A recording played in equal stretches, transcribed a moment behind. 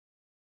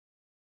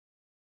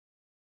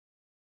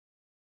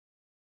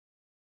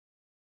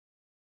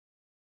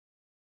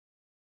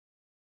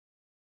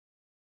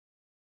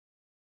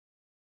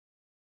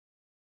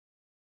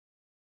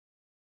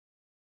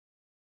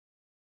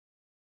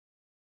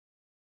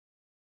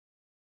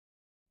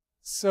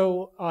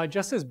So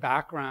just as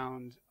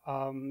background,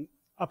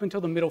 up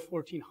until the middle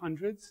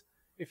 1400s,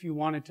 if you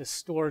wanted to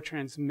store or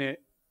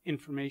transmit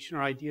information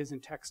or ideas in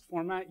text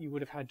format, you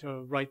would have had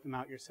to write them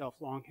out yourself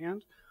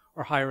longhand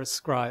or hire a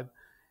scribe.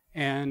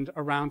 And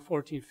around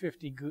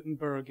 1450,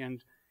 Gutenberg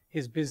and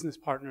his business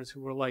partners,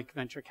 who were like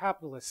venture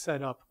capitalists,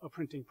 set up a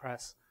printing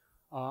press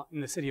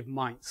in the city of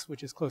Mainz,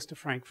 which is close to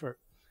Frankfurt.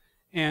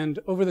 And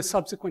over the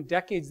subsequent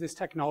decades, this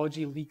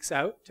technology leaks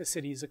out to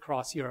cities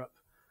across Europe.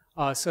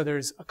 So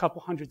there's a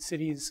couple hundred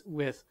cities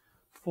with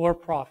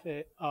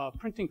for-profit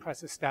printing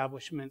press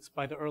establishments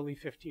by the early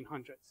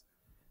 1500s.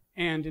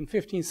 And in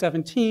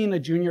 1517, a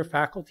junior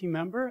faculty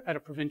member at a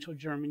provincial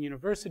German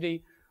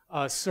university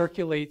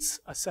circulates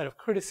a set of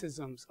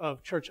criticisms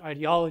of church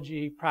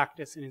ideology,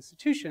 practice, and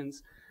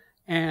institutions.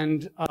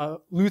 And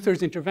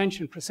Luther's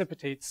intervention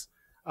precipitates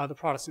the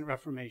Protestant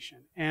Reformation.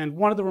 And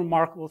one of the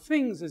remarkable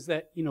things is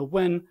that,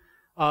 when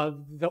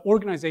the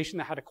organization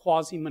that had a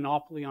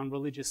quasi-monopoly on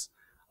religious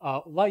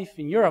life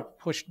in Europe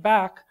pushed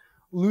back,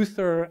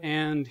 Luther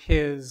and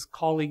his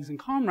colleagues and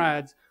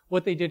comrades,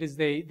 what they did is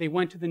they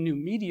went to the new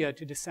media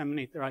to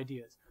disseminate their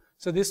ideas.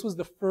 So this was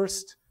the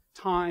first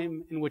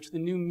time in which the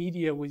new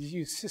media was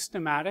used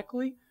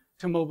systematically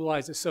to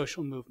mobilize a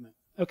social movement.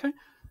 Okay,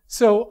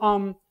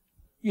 so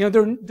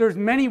there's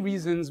many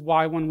reasons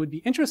why one would be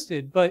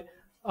interested, but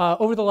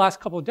over the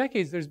last couple of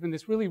decades, there's been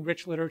this really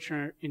rich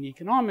literature in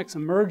economics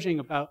emerging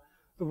about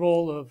the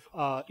role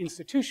of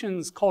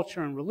institutions,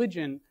 culture, and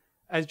religion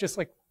as just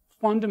like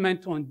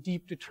fundamental and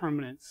deep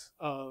determinants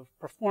of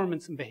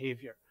performance and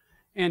behavior.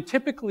 And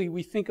typically,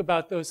 we think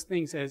about those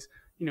things as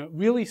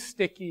really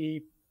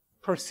sticky,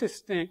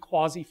 persistent,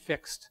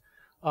 quasi-fixed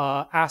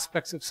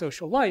aspects of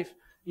social life.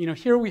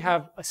 Here we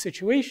have a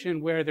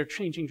situation where they're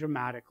changing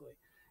dramatically.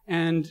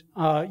 And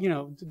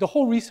the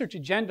whole research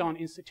agenda on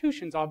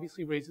institutions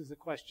obviously raises the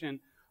question,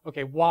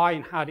 okay, why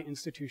and how do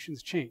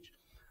institutions change?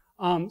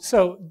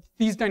 So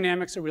these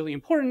dynamics are really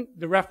important.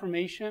 The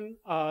Reformation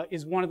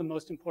is one of the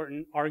most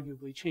important,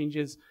 arguably,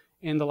 changes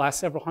in the last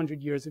several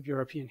hundred years of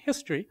European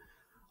history.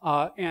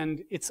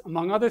 And it's,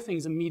 among other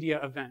things, a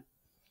media event.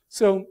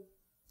 So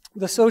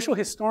the social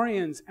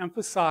historians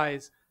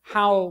emphasize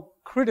how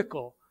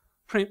critical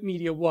print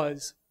media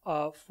was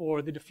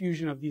for the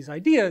diffusion of these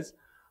ideas.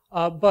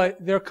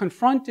 But they're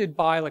confronted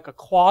by like a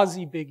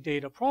quasi-big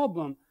data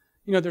problem.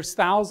 There's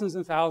thousands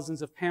and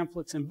thousands of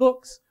pamphlets and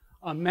books.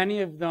 Many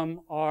of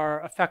them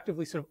are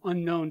effectively sort of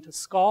unknown to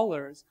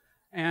scholars.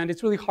 And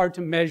it's really hard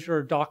to measure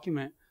or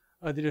document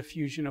the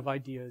diffusion of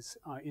ideas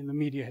in the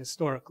media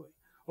historically.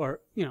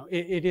 Or,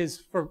 it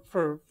is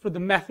for the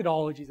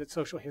methodologies that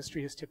social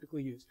history is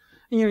typically used.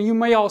 And, you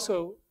may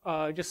also,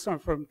 just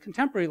from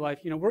contemporary life,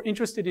 we're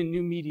interested in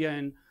new media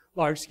and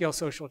large-scale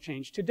social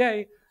change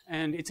today.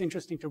 And it's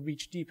interesting to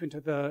reach deep into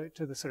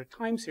the sort of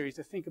time series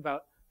to think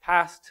about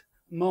past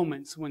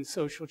moments when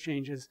social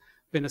change has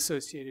been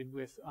associated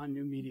with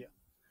new media.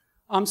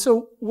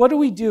 So what do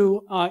we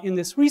do in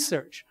this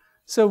research?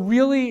 So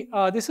really,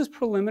 this is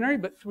preliminary,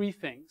 but three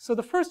things. So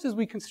the first is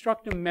we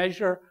construct a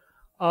measure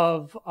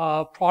of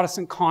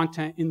Protestant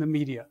content in the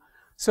media.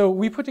 So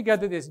we put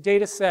together this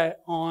data set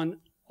on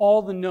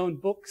all the known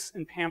books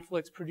and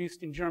pamphlets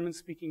produced in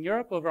German-speaking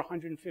Europe over a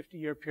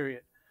 150-year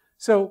period.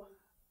 So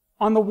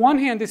on the one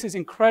hand, this is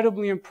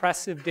incredibly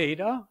impressive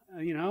data,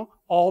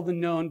 all the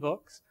known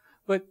books.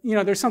 But,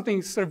 there's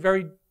something sort of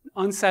very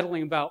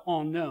unsettling about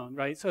all known,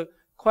 right? So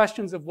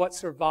questions of what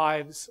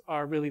survives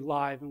are really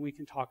live, and we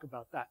can talk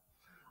about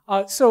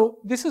that. So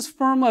this is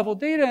firm-level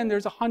data, and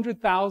there's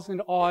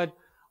 100,000 odd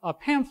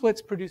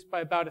pamphlets produced by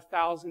about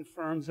 1,000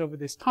 firms over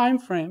this time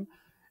frame.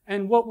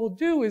 And what we'll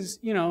do is,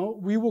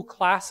 we will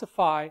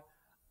classify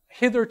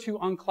hitherto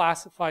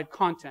unclassified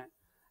content.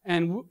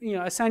 And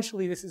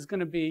essentially, this is going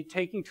to be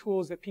taking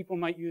tools that people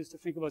might use to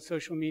think about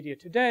social media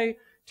today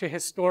to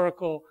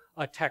historical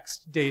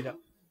text data.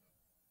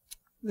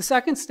 The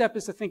second step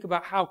is to think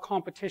about how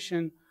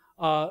competition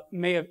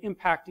may have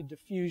impacted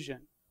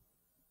diffusion.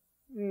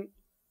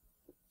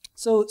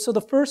 So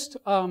the first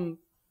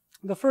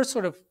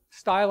sort of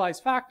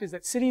stylized fact is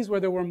that cities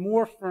where there were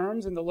more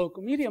firms in the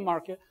local media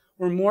market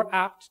were more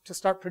apt to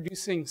start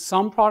producing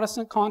some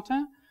Protestant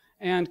content,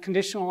 and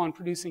conditional on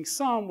producing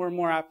some, were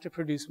more apt to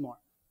produce more.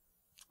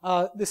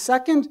 The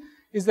second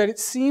is that it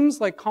seems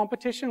like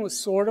competition was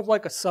sort of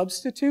like a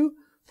substitute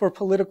for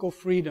political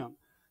freedom.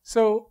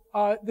 So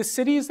the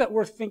cities that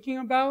we're thinking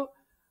about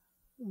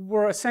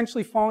were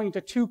essentially falling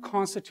into two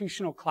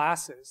constitutional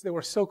classes. There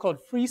were so-called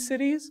free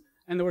cities,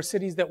 and there were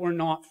cities that were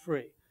not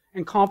free.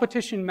 And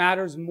competition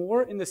matters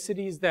more in the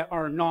cities that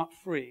are not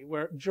free,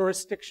 where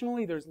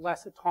jurisdictionally there's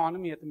less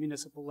autonomy at the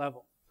municipal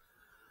level.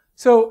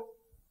 So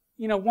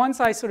once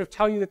I sort of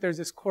tell you that there's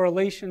this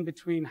correlation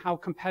between how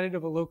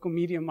competitive a local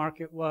media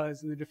market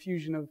was and the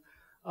diffusion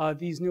of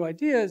these new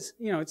ideas,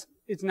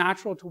 it's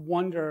natural to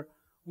wonder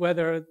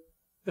whether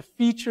the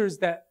features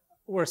that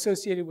were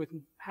associated with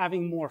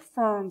having more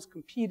firms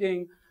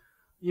competing,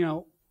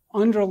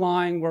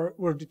 underlying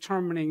were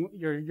determining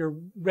your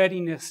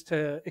readiness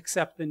to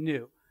accept the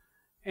new.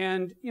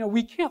 And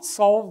we can't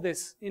solve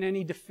this in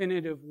any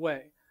definitive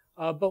way.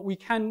 but we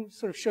can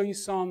sort of show you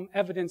some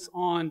evidence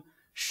on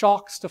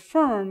shocks to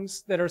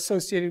firms that are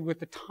associated with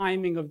the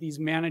timing of these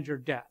manager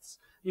deaths.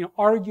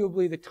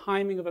 Arguably the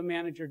timing of a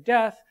manager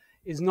death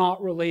is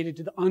not related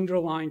to the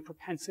underlying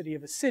propensity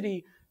of a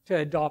city to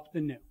adopt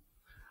the new.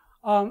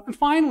 And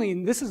finally,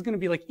 and this is going to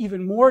be like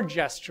even more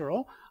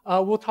gestural,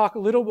 we'll talk a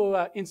little bit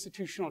about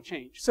institutional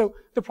change. So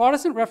the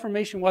Protestant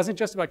Reformation wasn't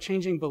just about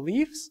changing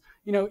beliefs.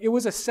 It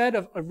was a set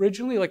of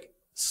originally like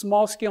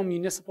small-scale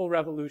municipal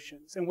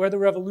revolutions. And where the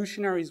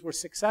revolutionaries were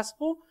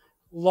successful,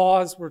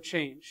 laws were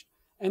changed.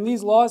 And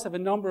these laws have a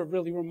number of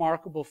really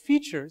remarkable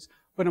features,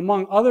 but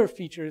among other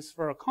features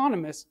for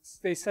economists,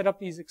 they set up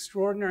these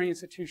extraordinary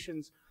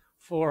institutions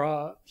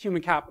for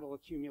human capital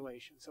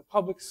accumulation. So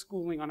public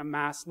schooling on a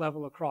mass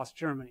level across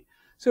Germany.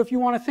 So if you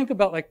want to think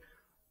about like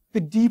the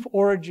deep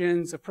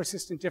origins of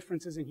persistent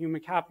differences in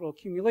human capital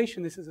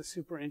accumulation, this is a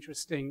super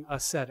interesting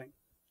setting.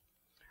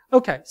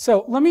 Okay,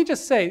 so let me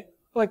just say,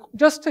 like,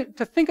 just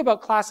to think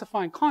about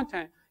classifying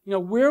content,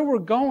 where we're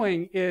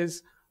going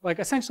is like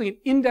essentially an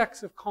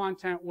index of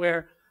content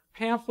where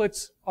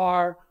pamphlets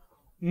are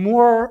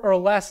more or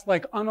less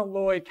like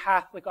unalloyed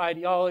Catholic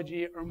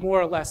ideology or more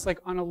or less like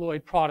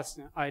unalloyed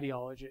Protestant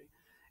ideology.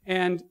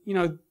 And,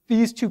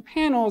 these two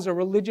panels are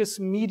religious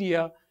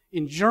media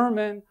in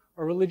German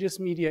or religious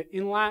media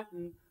in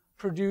Latin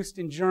produced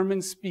in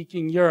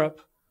German-speaking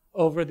Europe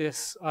over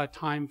this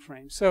time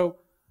frame. So,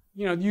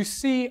 you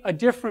see a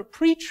different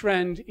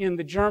pre-trend in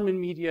the German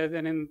media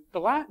than in the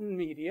Latin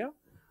media,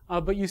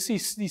 but you see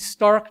these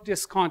stark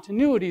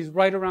discontinuities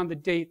right around the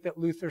date that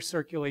Luther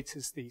circulates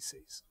his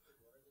theses.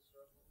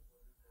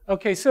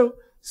 Okay, so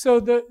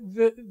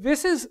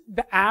this is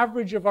the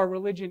average of our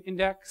religion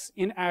index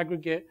in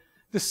aggregate.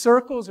 The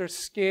circles are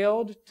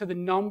scaled to the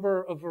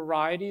number of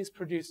varieties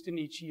produced in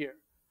each year.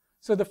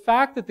 So the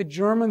fact that the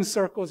German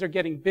circles are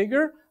getting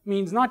bigger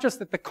means not just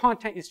that the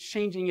content is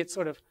changing its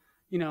sort of,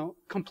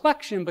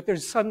 complexion, but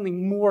there's suddenly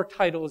more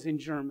titles in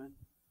German.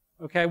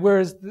 Okay,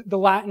 whereas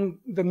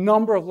the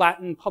number of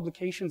Latin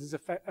publications is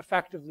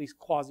effectively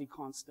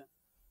quasi-constant.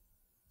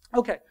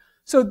 Okay,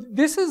 so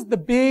this is the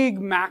big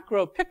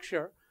macro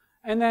picture.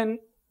 And then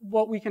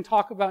what we can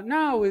talk about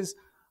now is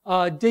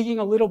digging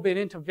a little bit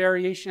into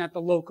variation at the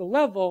local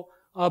level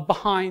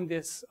behind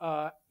this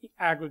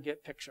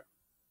aggregate picture.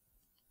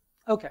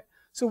 Okay,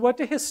 so what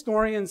do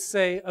historians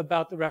say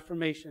about the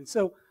Reformation?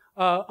 So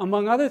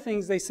among other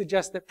things, they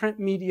suggest that print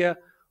media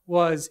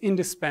was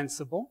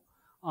indispensable.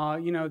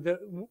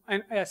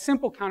 And a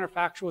simple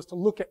counterfactual is to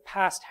look at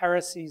past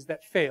heresies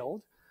that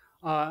failed,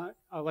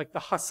 like the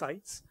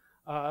Hussites,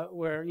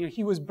 where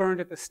he was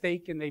burned at the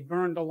stake and they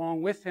burned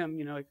along with him,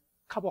 a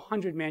couple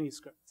hundred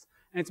manuscripts.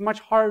 And it's much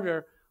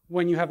harder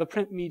when you have a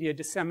print media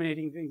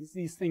disseminating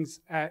these things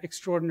at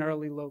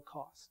extraordinarily low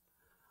cost.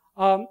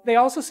 They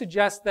also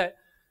suggest that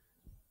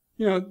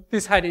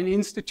this had an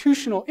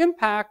institutional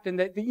impact, and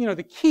that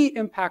the key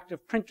impact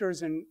of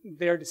printers and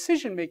their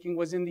decision making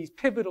was in these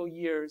pivotal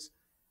years,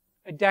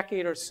 a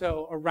decade or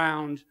so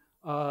around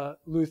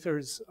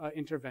Luther's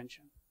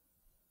intervention.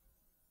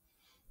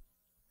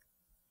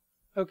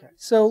 Okay,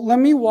 so let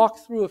me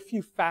walk through a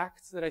few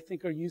facts that I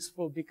think are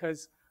useful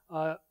because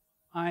I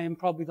am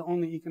probably the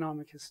only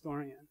economic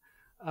historian.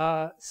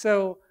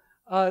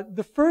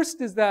 The first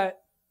is that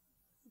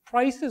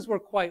prices were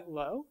quite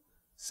low.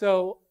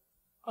 So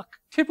a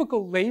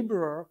typical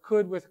laborer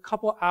could, with a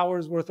couple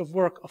hours worth of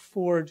work,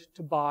 afford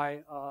to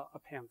buy a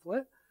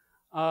pamphlet.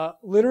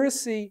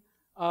 Literacy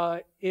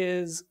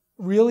is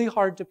really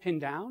hard to pin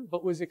down,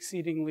 but was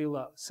exceedingly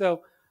low.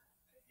 So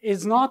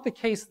it's not the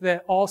case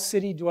that all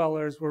city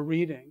dwellers were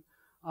reading.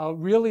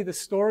 Really, the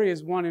story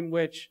is one in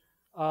which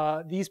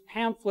these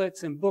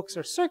pamphlets and books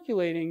are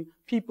circulating.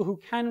 People who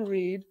can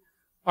read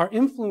are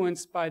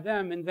influenced by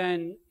them, and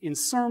then in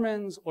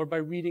sermons or by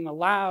reading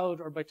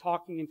aloud or by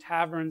talking in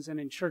taverns and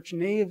in church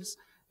naves,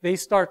 they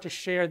start to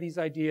share these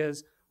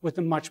ideas with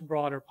a much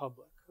broader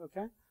public.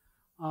 Okay,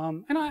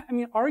 and I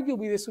mean,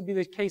 arguably, this would be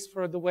the case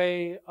for the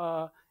way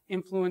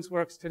influence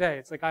works today.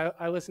 It's like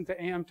I listen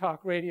to AM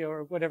talk radio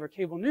or whatever,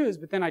 cable news,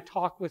 but then I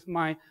talk with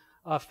my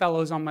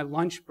fellows on my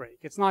lunch break.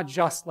 It's not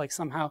just like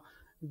somehow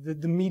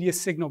the media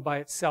signal by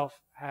itself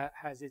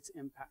has its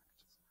impact.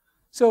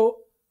 So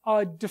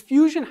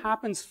diffusion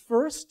happens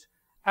first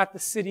at the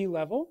city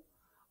level.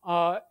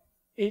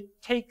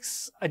 It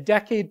takes a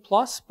decade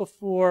plus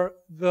before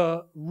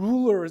the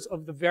rulers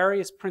of the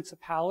various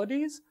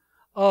principalities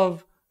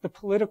of the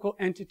political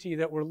entity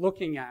that we're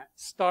looking at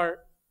start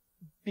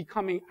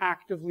becoming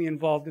actively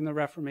involved in the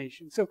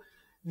Reformation. So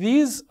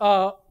these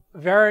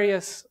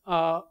various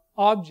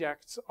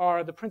objects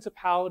are the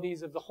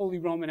principalities of the Holy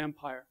Roman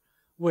Empire,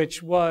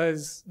 which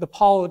was the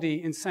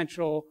polity in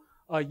Central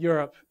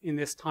Europe in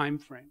this time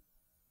frame.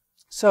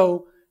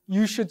 So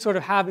you should sort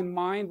of have in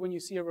mind when you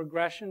see a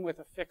regression with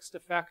a fixed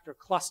effect or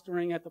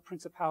clustering at the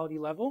principality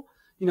level,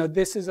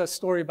 this is a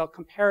story about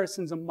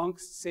comparisons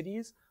amongst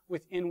cities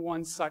within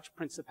one such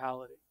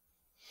principality.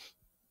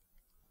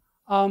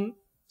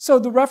 So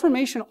the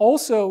Reformation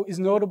also is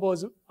notable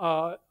as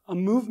a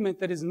movement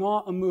that is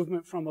not a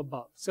movement from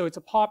above. So it's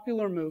a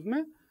popular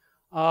movement.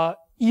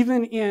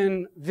 Even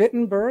in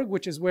Wittenberg,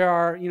 which is where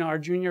our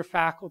junior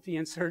faculty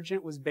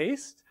insurgent was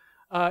based,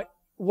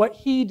 what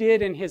he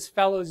did and his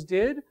fellows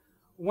did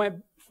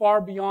went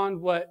far beyond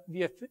what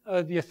the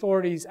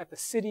authorities at the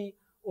city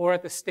or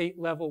at the state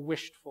level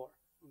wished for.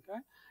 Okay?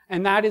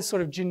 And that is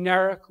sort of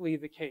generically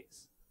the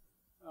case.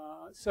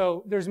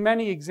 So there's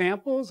many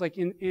examples, like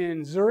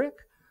in Zurich,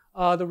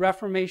 the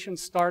Reformation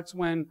starts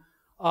when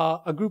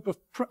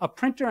a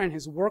printer and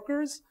his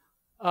workers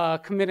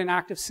commit an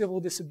act of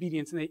civil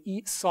disobedience, and they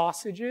eat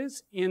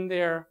sausages in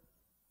their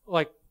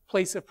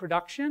place of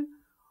production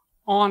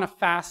on a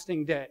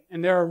fasting day,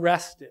 and they're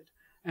arrested.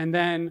 And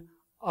then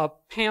a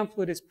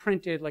pamphlet is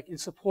printed in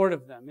support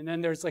of them, and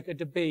then there's a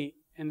debate,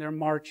 and there are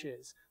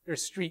marches,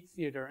 there's street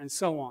theater, and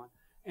so on.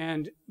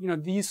 And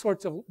these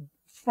sorts of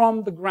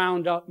from the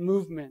ground up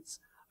movements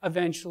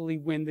eventually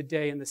win the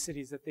day in the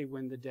cities that they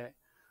win the day.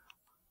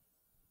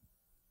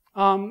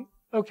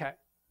 Okay,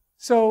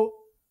 so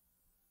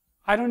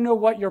I don't know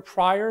what your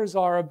priors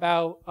are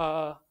about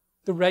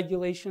the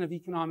regulation of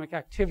economic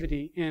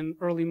activity in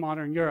early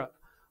modern Europe,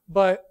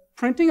 but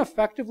printing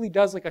effectively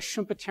does a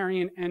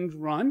Schumpeterian end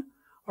run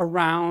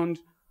around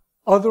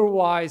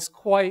otherwise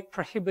quite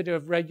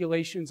prohibitive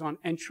regulations on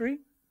entry.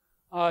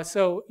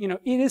 So,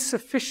 it is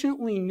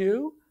sufficiently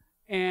new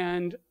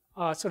and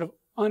sort of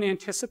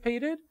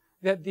unanticipated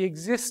that the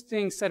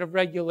existing set of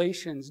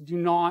regulations do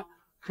not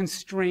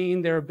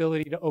constrain their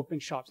ability to open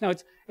shops. Now,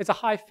 it's a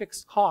high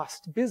fixed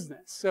cost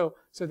business, so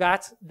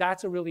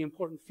that's a really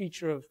important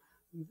feature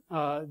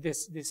of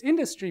this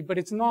industry, but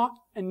it's not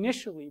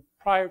initially,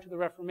 prior to the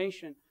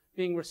Reformation,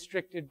 being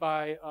restricted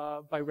by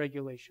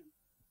regulation.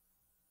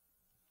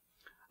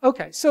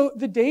 Okay, so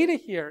the data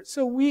here.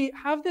 So we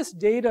have this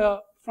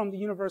data from the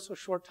Universal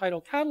Short Title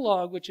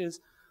Catalog, which is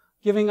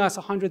giving us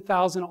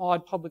 100,000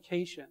 odd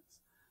publications.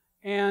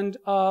 And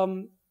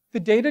the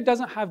data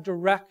doesn't have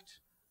direct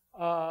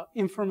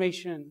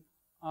information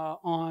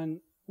on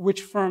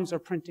which firms are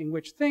printing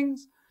which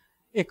things.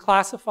 It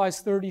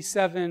classifies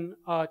 37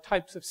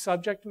 types of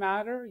subject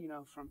matter,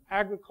 from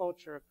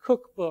agriculture,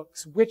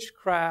 cookbooks,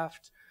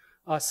 witchcraft,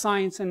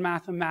 science and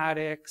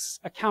mathematics,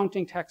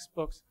 accounting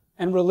textbooks,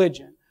 and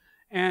religion.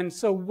 And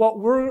so what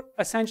we're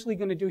essentially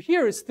going to do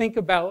here is think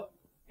about,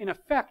 in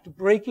effect,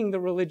 breaking the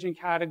religion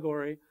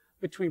category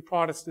between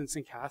Protestants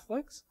and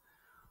Catholics.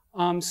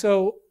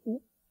 So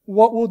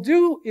what we'll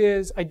do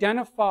is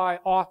identify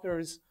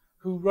authors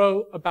who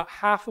wrote about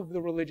half of the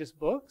religious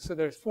books. So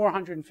there's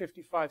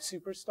 455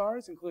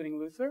 superstars, including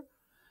Luther.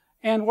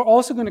 And we're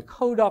also going to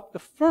code up the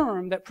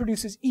firm that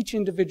produces each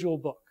individual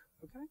book,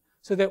 okay?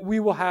 So that we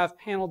will have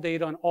panel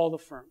data on all the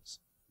firms.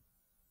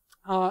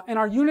 And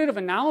our unit of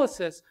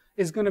analysis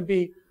is going to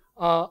be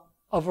a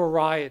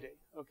variety,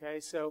 okay?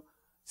 So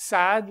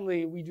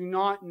sadly, we do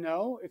not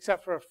know,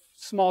 except for a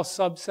small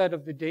subset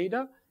of the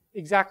data,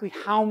 exactly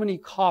how many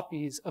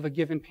copies of a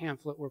given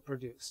pamphlet were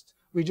produced.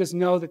 We just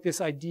know that this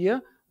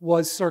idea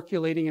was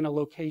circulating in a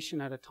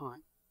location at a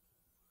time.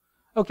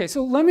 Okay,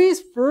 so let me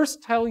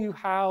first tell you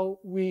how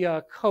we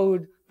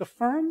code the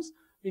firms,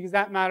 because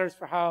that matters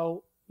for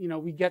how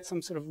we get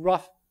some sort of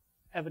rough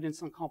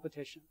evidence on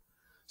competition.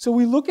 So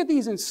we look at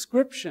these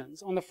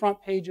inscriptions on the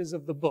front pages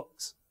of the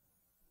books.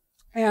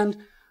 And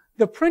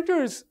the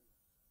printers'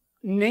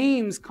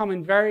 names come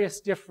in various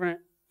different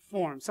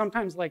forms,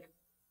 sometimes like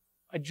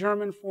a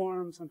German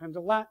form, sometimes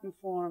a Latin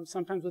form,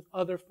 sometimes with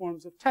other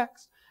forms of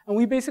text. And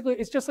we basically,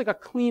 it's just like a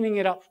cleaning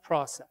it up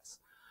process.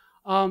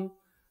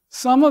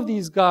 Some of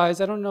these guys,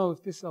 I don't know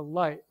if this is a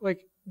light,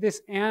 like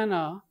this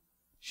Anna,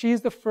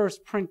 she's the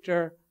first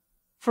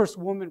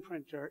woman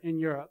printer in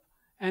Europe.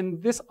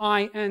 And this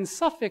IN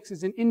suffix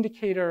is an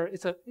indicator,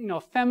 it's a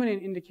feminine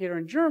indicator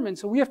in German,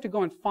 so we have to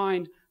go and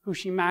find who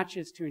she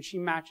matches to, and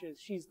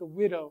she's the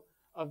widow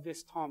of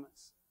this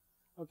Thomas.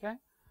 Okay?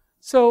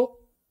 So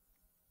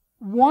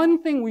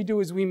one thing we do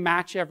is we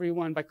match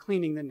everyone by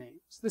cleaning the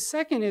names. The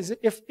second is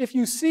if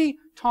you see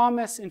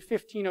Thomas in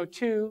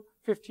 1502,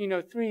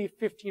 1503,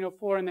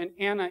 1504, and then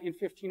Anna in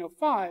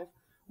 1505,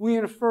 we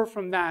infer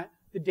from that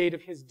the date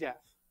of his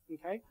death.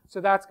 Okay?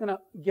 So that's going to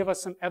give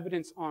us some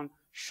evidence on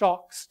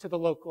shocks to the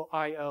local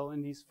I.O.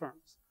 in these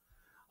firms.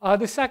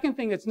 The second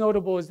thing that's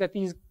notable is that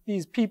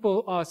these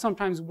people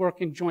sometimes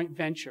work in joint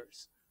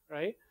ventures,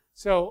 right?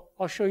 So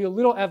I'll show you a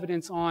little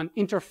evidence on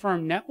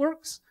interfirm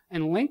networks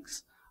and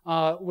links,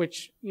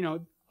 which,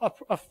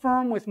 a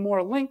firm with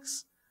more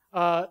links,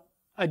 a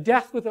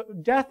death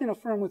in a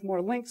firm with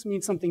more links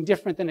means something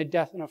different than a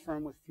death in a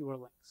firm with fewer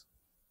links.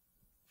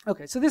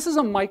 Okay, so this is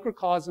a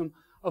microcosm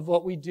of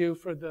what we do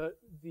for the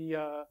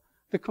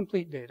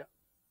complete data.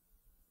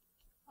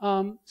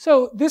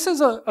 So this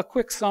is a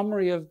quick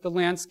summary of the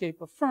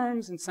landscape of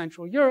firms in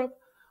Central Europe.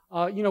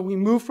 We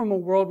move from a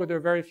world where there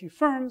are very few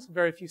firms,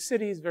 very few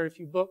cities, very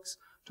few books,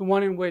 to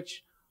one in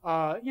which,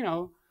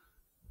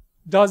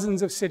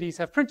 dozens of cities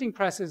have printing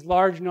presses,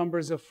 large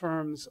numbers of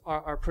firms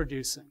are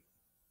producing.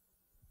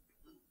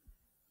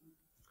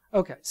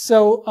 Okay,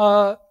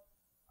 so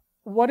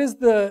what is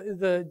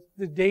the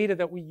data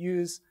that we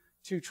use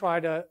to try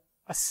to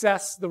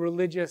assess the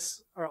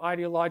religious or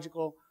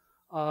ideological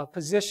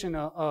position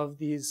of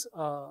these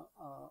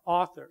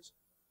authors.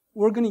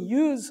 We're going to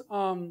use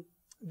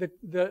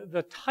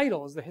the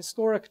titles, the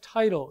historic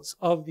titles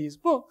of these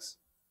books,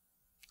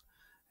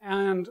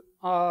 and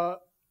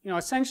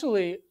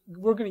essentially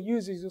we're going to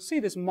use, as you'll see,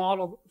 this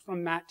model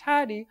from Matt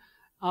Taddy.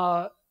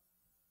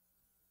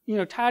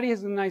 Taddy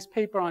has a nice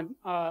paper on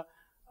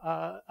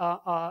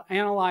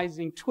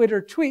analyzing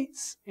Twitter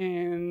tweets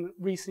in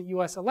recent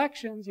U.S.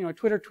 elections. A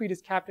Twitter tweet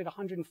is capped at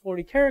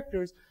 140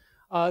 characters.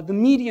 The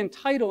median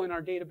title in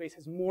our database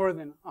has more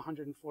than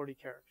 140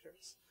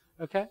 characters.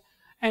 Okay,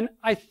 and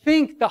I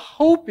think the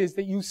hope is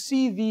that you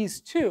see these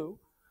two,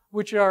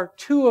 which are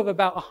two of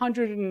about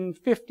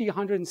 150,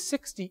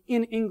 160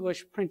 in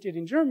English printed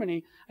in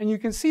Germany, and you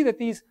can see that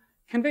these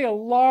convey a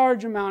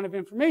large amount of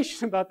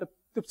information about the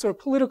sort of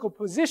political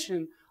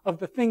position of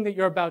the thing that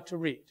you're about to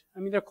read. I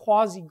mean, they're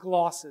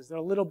quasi-glosses. They're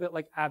a little bit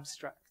like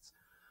abstracts.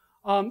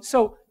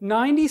 So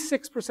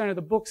 96% of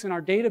the books in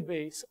our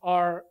database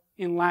are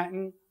in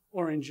Latin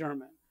or in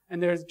German.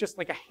 And there's just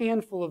like a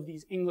handful of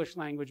these English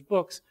language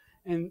books.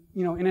 And,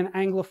 in an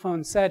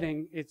Anglophone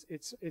setting,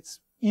 it's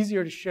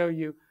easier to show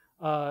you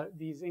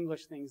these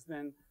English things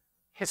than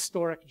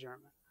historic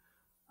German.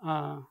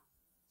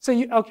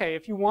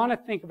 If you want to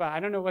think about, I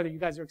don't know whether you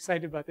guys are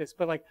excited about this,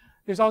 but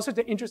there's all sorts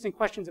of interesting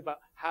questions about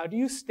how do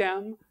you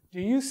stem?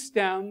 Do you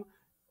stem?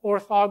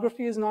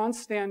 Orthography is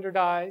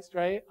non-standardized,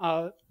 right?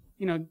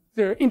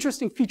 There are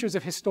interesting features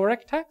of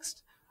historic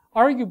text,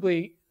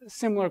 arguably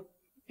similar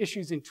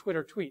issues in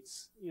Twitter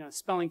tweets.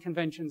 Spelling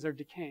conventions are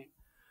decaying.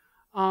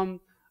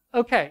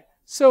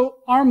 So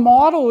our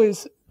model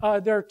is,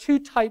 there are two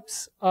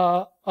types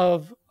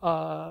of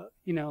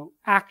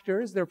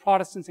actors. They're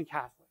Protestants and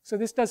Catholics. So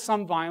this does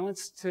some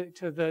violence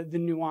to the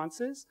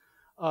nuances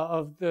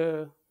of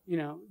the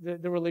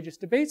religious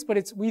debates,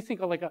 but we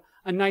think of like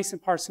a nice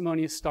and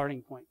parsimonious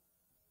starting point.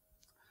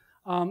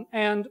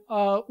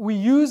 We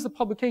use the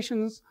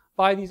publications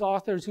by these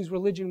authors whose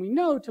religion we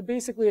know to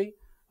basically,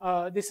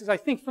 this is, I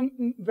think,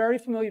 very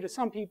familiar to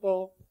some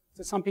people.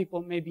 To some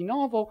people it may be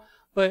novel,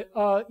 but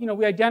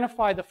we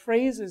identify the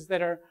phrases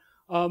that are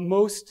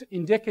most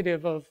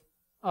indicative of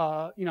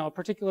a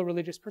particular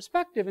religious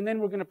perspective, and then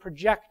we're going to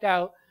project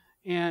out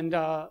and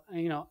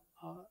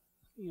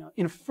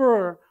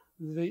infer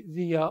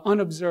the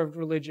unobserved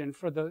religion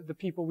for the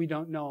people we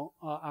don't know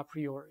a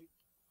priori.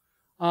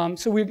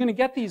 So we're going to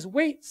get these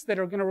weights that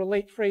are going to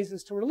relate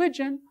phrases to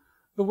religion.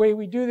 The way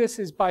we do this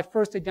is by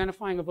first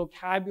identifying a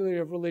vocabulary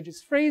of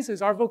religious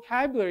phrases. Our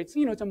vocabulary, it's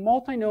a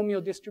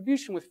multinomial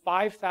distribution with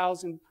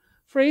 5,000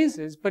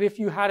 phrases, but if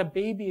you had a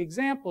baby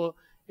example,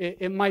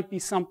 it might be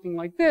something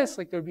like this,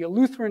 like there'd be a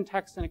Lutheran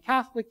text and a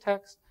Catholic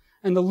text,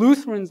 and the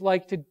Lutherans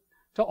like to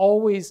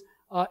always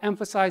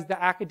emphasize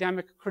the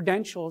academic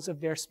credentials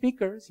of their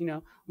speakers.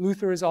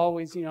 Luther is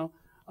always,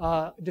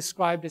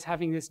 described as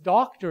having this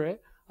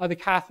doctorate. The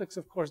Catholics,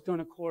 of course, don't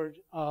accord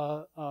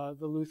the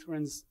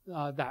Lutherans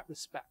that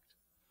respect.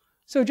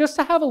 So just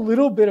to have a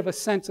little bit of a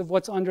sense of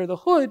what's under the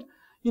hood,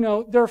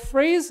 there are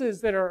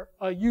phrases that are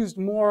used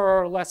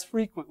more or less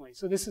frequently.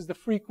 So this is the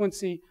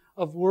frequency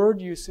of word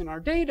use in our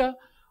data.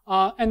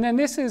 And then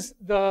this is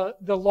the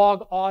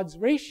log odds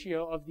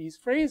ratio of these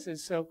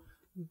phrases. So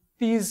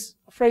these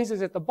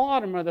phrases at the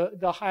bottom are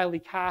the highly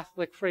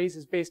Catholic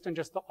phrases based on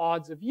just the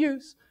odds of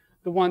use.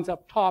 The ones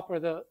up top are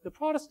the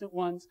Protestant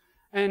ones.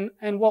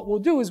 And what we'll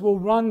do is we'll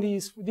run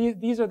these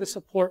are the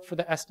support for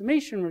the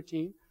estimation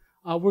routine.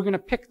 We're going to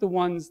pick the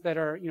ones that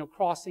are,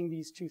 crossing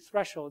these two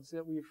thresholds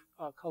that we've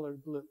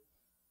colored blue.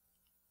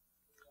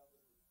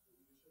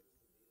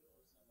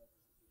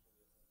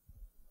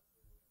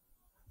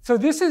 So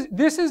this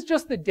is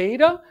just the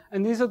data,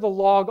 and these are the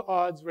log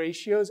odds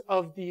ratios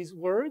of these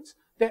words.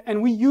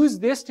 And we use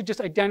this to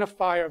just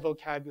identify our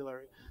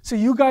vocabulary. So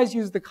you guys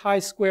use the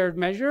chi-squared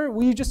measure.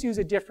 We just use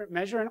a different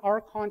measure. In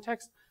our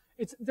context,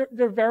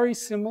 they're very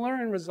similar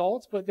in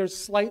results, but there's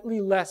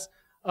slightly less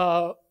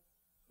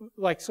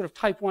like sort of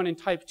type 1 and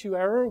type 2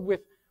 error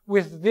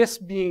with this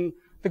being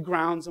the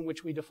grounds on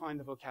which we define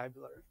the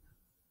vocabulary.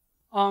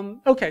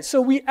 Okay, so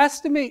we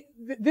estimate,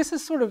 this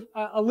is sort of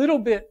a little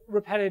bit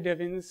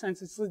repetitive in the sense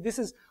this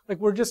is like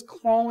we're just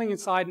crawling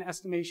inside an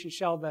estimation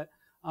shell that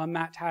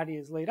Matt Taddy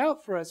has laid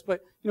out for us,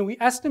 but we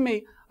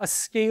estimate a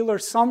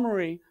scalar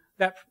summary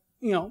that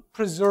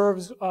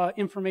preserves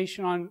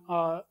information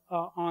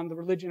on the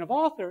religion of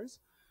authors.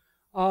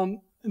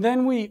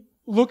 Then we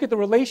look at the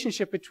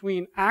relationship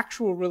between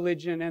actual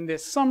religion and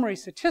this summary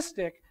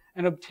statistic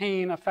and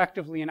obtain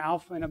effectively an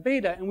alpha and a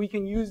beta, and we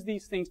can use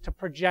these things to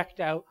project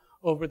out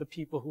over the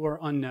people who are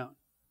unknown.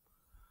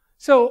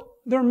 So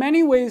there are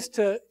many ways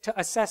to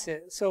assess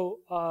it. So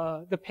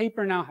the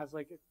paper now has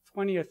like a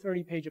 20 or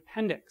 30 page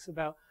appendix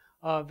about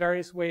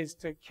various ways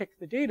to kick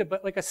the data,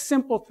 but like a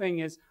simple thing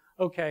is,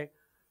 okay,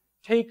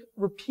 take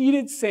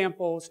repeated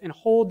samples and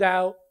hold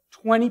out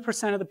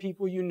 20% of the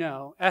people you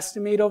know,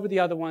 estimate over the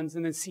other ones,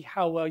 and then see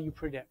how well you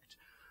predict.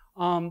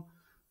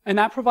 And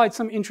that provides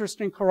some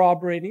interesting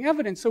corroborating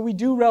evidence. So we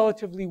do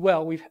relatively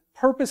well. We've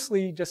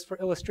purposely, just for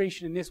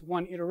illustration, in this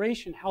one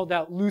iteration, held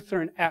out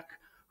Luther and Eck,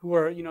 who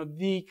are,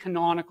 the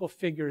canonical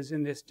figures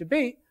in this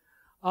debate.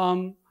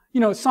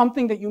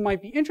 Something that you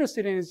might be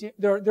interested in is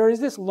there is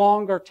this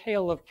longer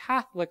tail of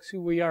Catholics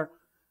who we are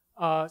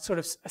sort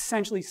of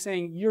essentially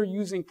saying you're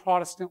using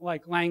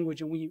Protestant-like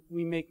language and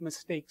we make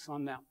mistakes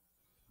on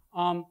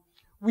them.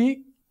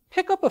 We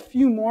pick up a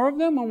few more of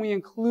them when we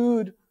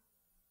include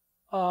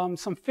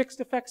some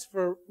fixed effects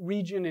for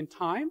region and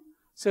time.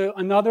 So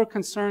another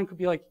concern could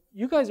be like,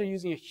 you guys are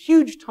using a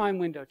huge time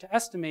window to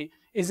estimate,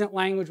 isn't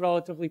language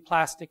relatively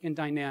plastic and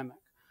dynamic?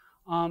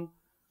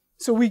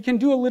 So we can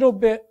do a little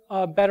bit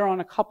better on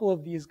a couple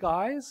of these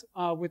guys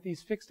with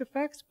these fixed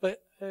effects, but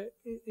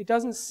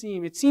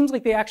it seems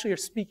like they actually are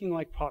speaking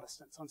like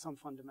Protestants on some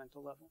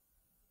fundamental level.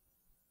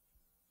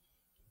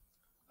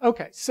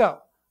 Okay, so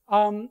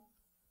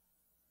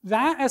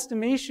that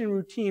estimation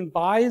routine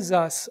buys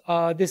us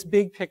this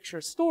big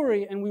picture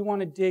story, and we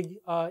want to dig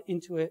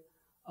into it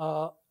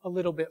a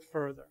little bit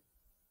further.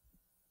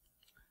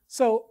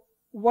 So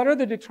what are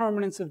the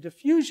determinants of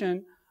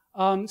diffusion?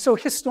 So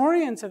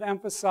historians have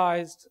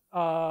emphasized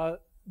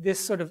this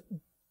sort of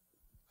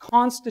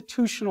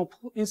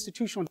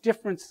institutional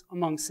difference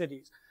among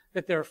cities.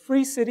 That there are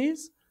free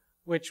cities,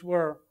 which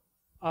were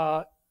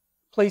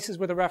places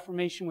where the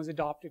Reformation was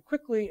adopted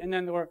quickly, and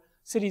then there were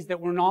cities that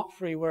were not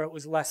free where it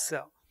was less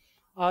so.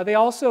 They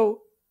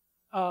also,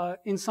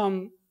 in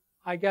some,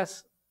 I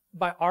guess,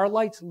 by our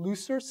light's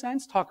looser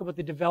sense, talk about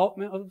the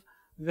development of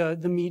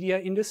the media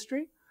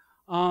industry.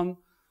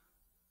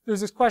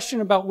 There's this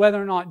question about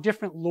whether or not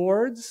different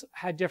lords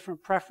had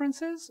different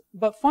preferences,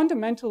 but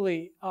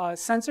fundamentally,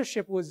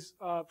 censorship was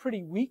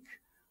pretty weak,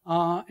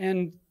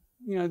 and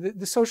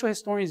the social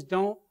historians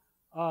don't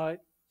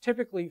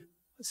typically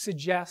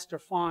suggest or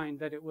find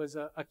that it was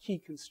a key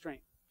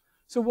constraint.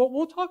 So what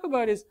we'll talk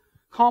about is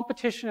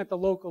competition at the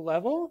local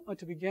level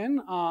to begin,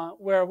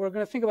 where we're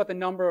going to think about the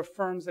number of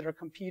firms that are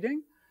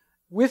competing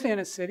within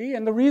a city.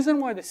 And the reason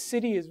why the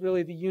city is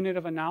really the unit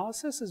of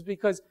analysis is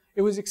because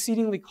it was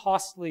exceedingly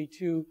costly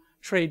to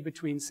trade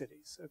between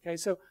cities. Okay,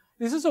 so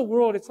this is a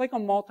world, it's like a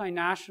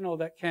multinational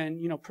that can,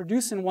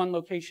 produce in one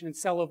location and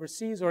sell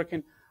overseas, or it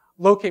can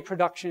locate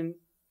production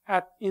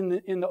in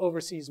the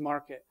overseas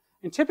market.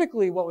 And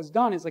typically what was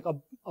done is like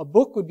a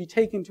book would be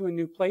taken to a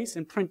new place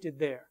and printed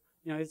there.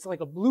 It's like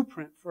a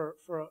blueprint for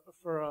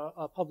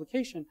a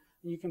publication,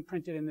 and you can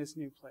print it in this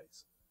new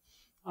place.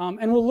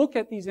 And we'll look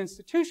at these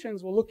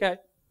institutions. We'll look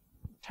at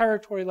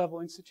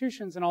territory-level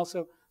institutions and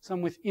also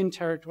some within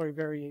territory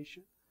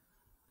variation.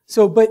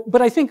 So,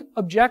 but I think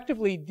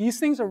objectively, these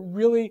things are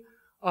really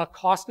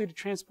costly to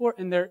transport,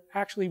 and they're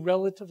actually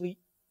relatively,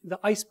 the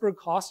iceberg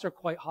costs are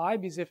quite high,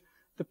 because if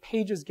the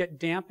pages get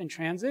damp in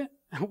transit,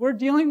 we're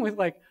dealing with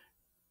like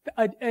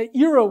an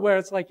era where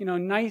it's like,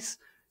 nice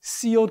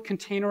sealed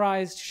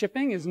containerized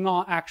shipping is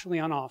not actually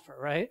on offer,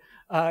 right?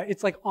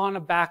 It's like on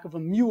the back of a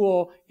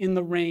mule in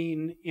the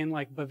rain in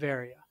like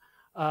Bavaria.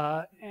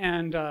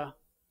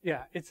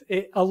 Yeah,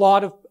 a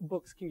lot of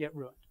books can get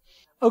ruined.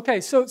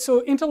 Okay,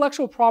 so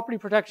intellectual property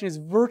protection is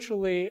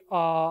virtually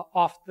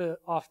off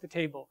the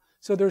table.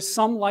 So there's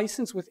some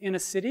license within a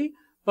city,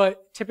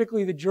 but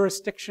typically the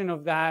jurisdiction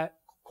of that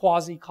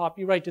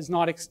quasi-copyright does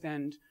not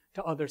extend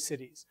to other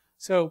cities.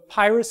 So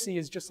piracy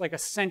is just like a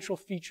central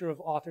feature of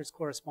authors'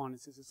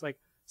 correspondences. It's like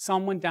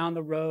someone down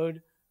the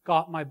road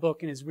got my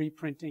book and is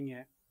reprinting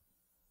it.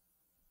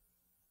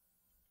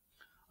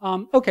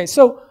 Okay,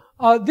 so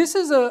this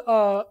is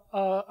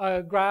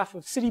a graph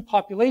of city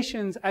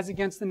populations as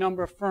against the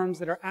number of firms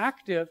that are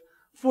active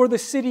for the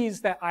cities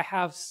that I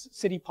have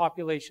city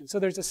population. So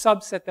there's a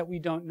subset that we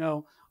don't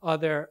know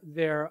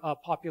their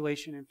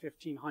population in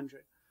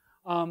 1500.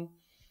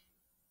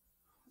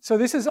 So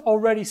this is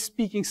already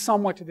speaking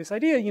somewhat to this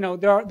idea.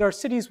 There are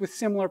cities with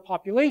similar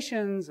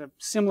populations,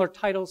 similar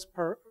titles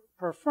per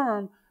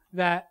firm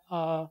that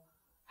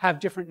have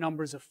different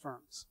numbers of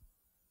firms.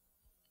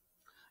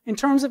 In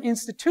terms of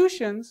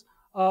institutions,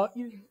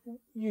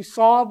 you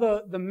saw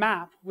the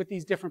map with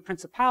these different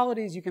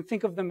principalities. You can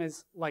think of them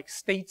as like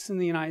states in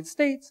the United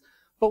States,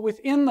 but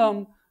within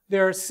them,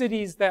 there are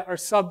cities that are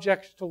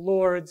subject to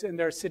lords, and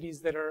there are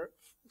cities that are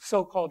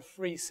so-called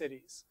free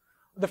cities.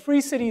 The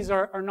free cities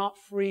are not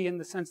free in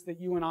the sense that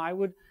you and I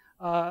would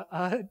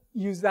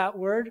use that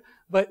word,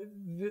 but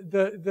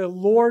the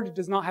lord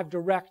does not have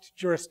direct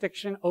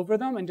jurisdiction over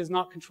them and does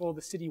not control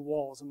the city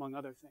walls, among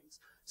other things.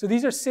 So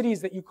these are cities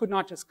that you could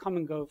not just come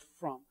and go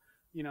from.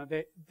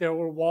 There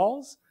were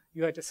walls.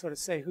 You had to sort of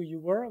say who you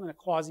were in a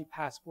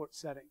quasi-passport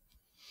setting.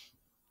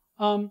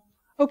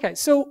 Okay,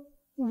 so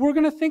we're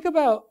going to think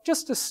about,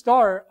 just to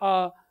start,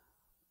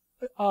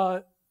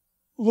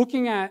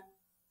 looking at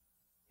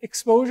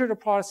exposure to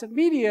Protestant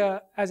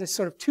media as a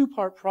sort of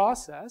two-part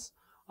process.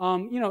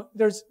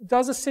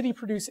 Does a city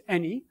produce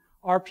any?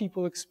 Are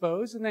people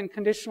exposed? And then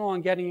conditional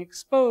on getting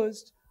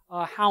exposed,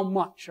 how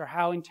much or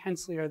how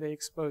intensely are they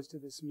exposed to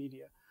this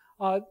media?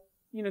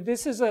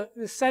 This is a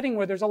setting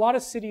where there's a lot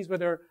of cities where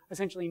there are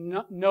essentially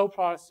no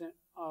Protestant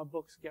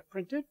books get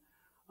printed.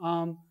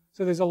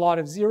 So there's a lot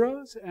of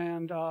zeros,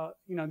 and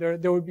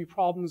there would be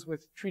problems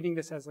with treating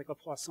this as like a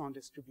Poisson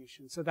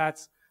distribution. So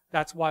that's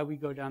that's why we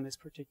go down this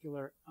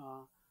particular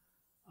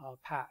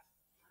path.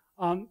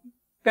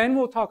 Then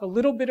we'll talk a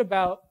little bit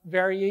about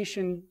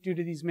variation due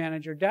to these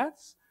manager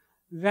deaths.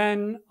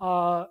 Then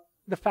the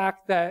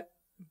fact that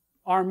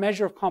our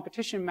measure of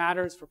competition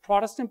matters for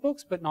Protestant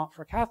books, but not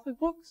for Catholic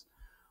books.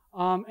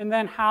 And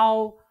then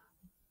how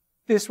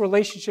this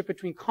relationship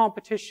between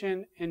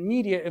competition and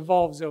media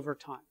evolves over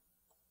time.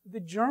 The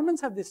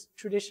Germans have this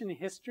tradition in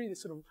history,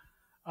 this sort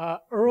of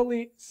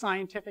early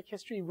scientific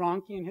history,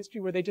 Ronchian history,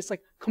 where they just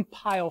like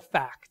compile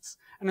facts.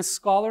 And a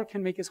scholar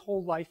can make his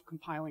whole life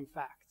compiling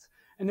facts.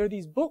 And there are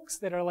these books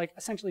that are like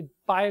essentially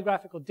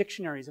biographical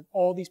dictionaries of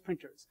all these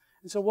printers.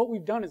 And so what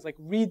we've done is like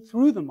read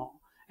through them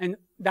all. And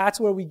that's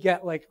where we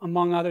get, like,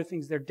 among other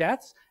things, their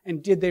deaths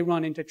and did they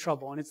run into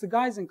trouble. And it's the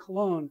guys in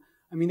Cologne,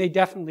 I mean, they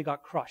definitely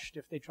got crushed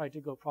if they tried to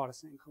go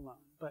Protestant in Cologne.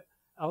 But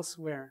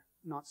elsewhere,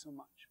 not so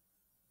much.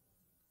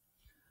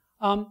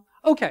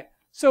 Okay,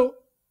 so,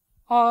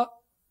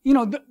 you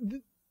know,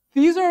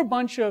 these are a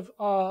bunch of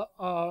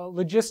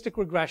logistic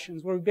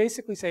regressions where we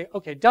basically say,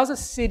 okay, does a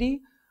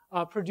city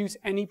produce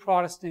any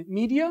Protestant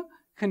media?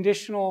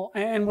 Conditional,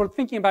 and we're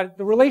thinking about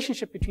the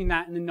relationship between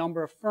that and the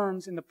number of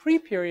firms in the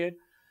pre-period.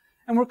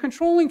 And we're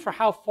controlling for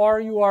how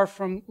far you are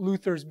from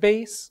Luther's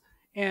base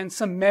and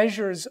some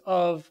measures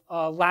of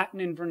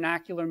Latin and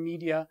vernacular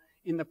media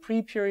in the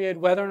pre-period,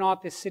 whether or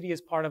not this city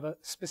is part of a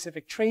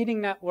specific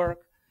trading network,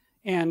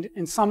 and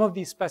in some of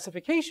these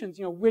specifications,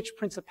 you know, which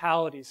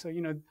principalities. So,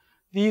 you know,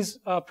 these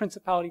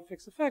principality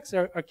fixed effects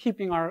are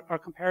keeping our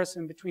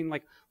comparison between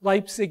like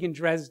Leipzig and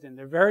Dresden.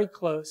 They're very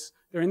close.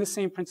 They're in the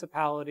same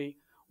principality.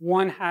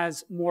 One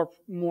has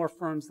more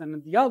firms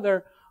than the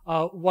other.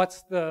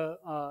 What's the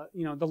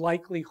you know, the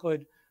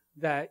likelihood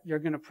that you're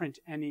going to print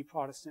any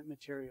Protestant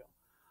material?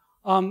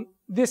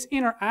 This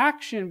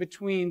interaction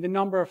between the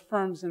number of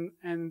firms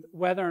and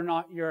whether or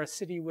not you're a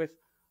city with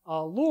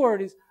a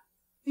lord is,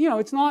 you know,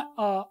 it's not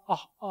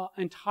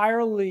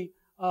entirely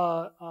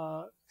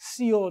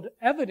sealed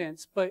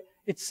evidence, but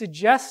it's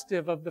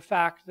suggestive of the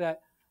fact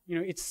that, you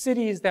know, it's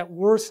cities that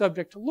were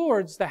subject to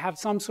lords that have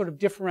some sort of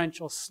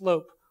differential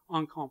slope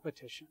on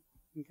competition.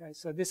 Okay,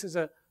 so this is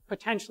a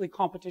potentially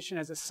competition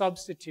as a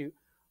substitute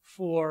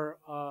for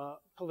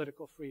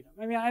political freedom.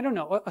 I mean, I don't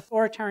know.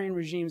 Authoritarian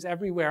regimes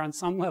everywhere on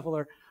some level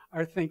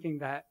are thinking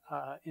that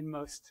in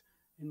most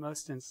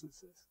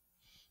instances.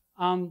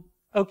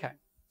 Okay,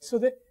 so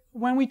that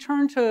when we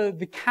turn to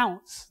the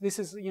counts, this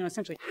is, you know,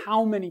 essentially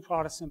how many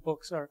Protestant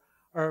books or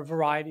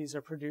varieties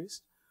are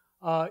produced.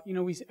 You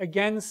know, we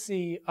again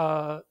see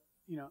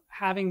you know,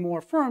 having more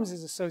firms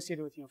is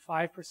associated with, you know,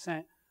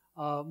 5%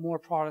 more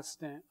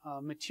Protestant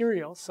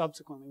material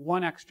subsequently,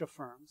 one extra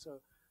firm.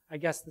 So I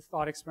guess the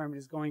thought experiment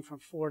is going from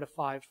 4 to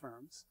 5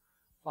 firms,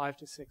 5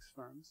 to 6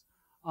 firms.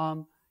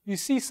 You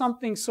see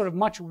something sort of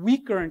much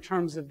weaker in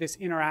terms of this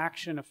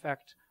interaction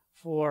effect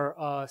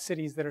for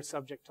cities that are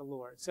subject to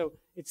lords. So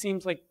it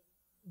seems like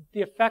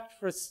the effect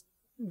for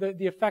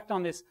the effect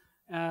on this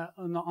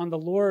on the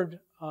lord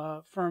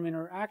firm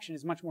interaction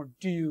is much more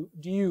do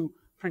you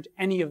print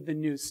any of the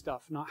new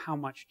stuff, not how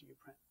much do you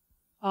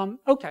print.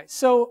 Okay,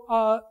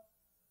 so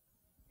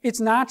it's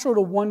natural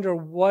to wonder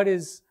what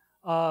is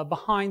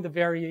behind the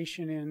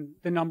variation in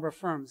the number of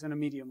firms in a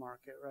media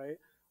market, right?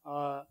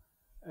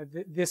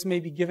 This may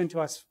be given to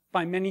us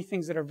by many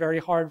things that are very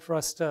hard for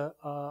us to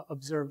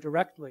observe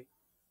directly.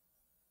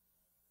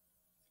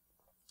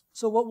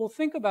 So what we'll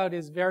think about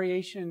is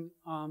variation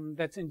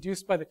that's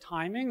induced by the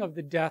timing of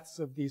the deaths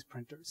of these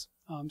printers.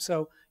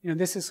 So, you know,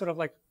 this is sort of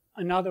like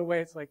another way.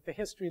 It's like the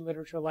history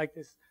literature, like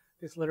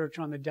this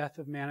literature on the death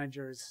of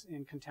managers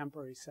in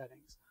contemporary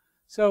settings.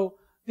 So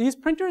these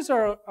printers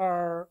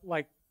are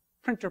like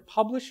printer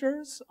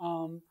publishers.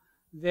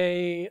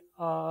 They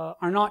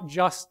are not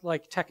just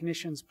like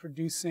technicians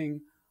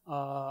producing,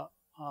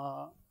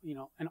 you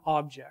know, an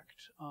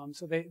object.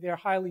 So they're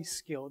highly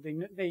skilled.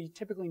 They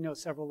typically know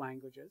several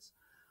languages.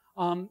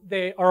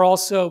 They are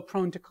also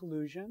prone to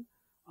collusion.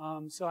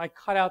 So I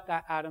cut out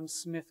that Adam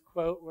Smith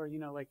quote where, you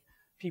know, like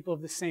people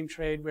of the same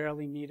trade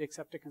rarely meet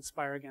except to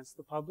conspire against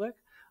the public.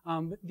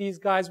 These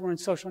guys were in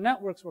social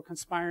networks, were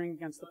conspiring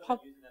against the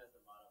public.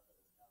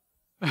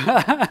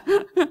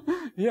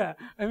 Yeah,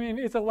 I mean,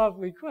 it's a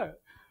lovely quote.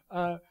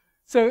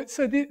 So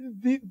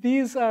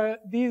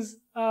these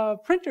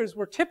printers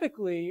were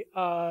typically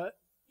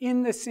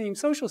in the same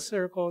social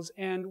circles,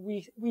 and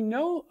we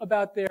know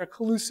about their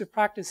collusive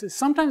practices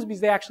sometimes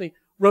because they actually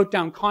wrote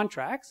down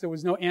contracts. There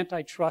was no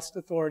antitrust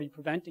authority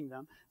preventing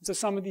them. And so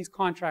some of these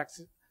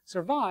contracts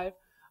survive,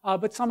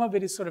 but some of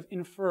it is sort of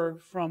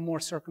inferred from more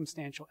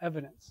circumstantial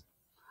evidence.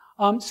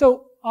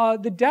 So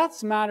the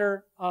deaths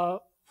matter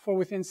for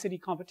within city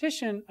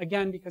competition,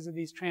 again, because of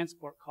these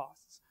transport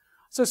costs.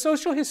 So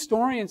social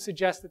historians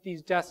suggest that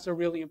these deaths are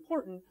really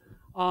important.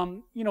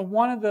 You know,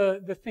 one of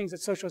the things that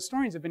social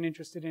historians have been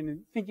interested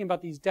in thinking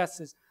about these deaths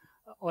is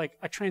like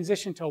a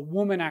transition to a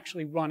woman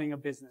actually running a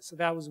business. So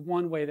that was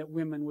one way that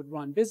women would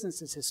run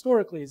businesses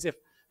historically, as if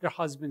their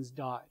husbands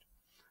died.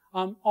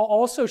 I'll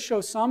also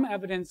show some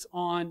evidence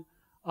on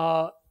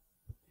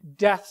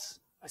deaths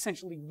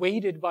essentially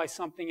weighted by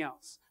something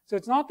else. So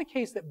it's not the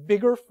case that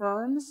bigger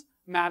firms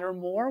matter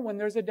more when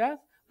there's a death,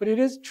 but it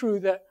is true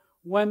that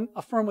when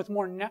a firm with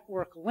more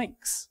network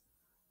links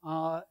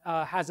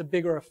has a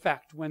bigger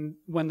effect when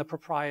the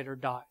proprietor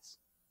dies.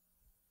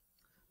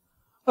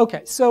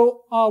 Okay,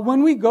 so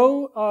when we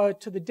go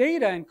to the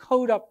data and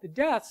code up the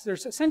deaths,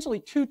 there's essentially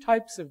two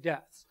types of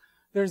deaths.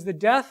 There's the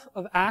death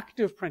of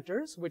active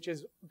printers, which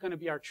is going to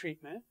be our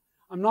treatment.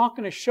 I'm not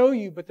going to show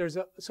you, but there's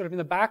a sort of in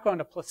the background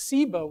a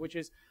placebo, which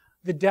is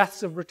the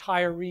deaths of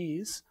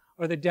retirees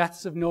or the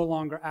deaths of no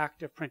longer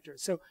active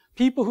printers. So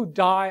people who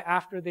die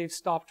after they've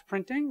stopped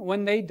printing,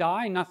 when they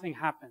die, nothing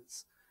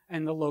happens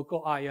in the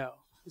local I/O.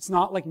 It's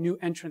not like new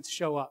entrants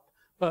show up.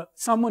 But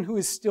someone who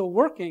is still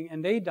working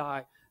and they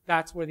die,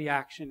 that's where the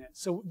action is.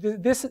 So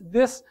this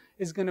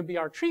is going to be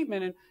our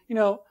treatment. And, you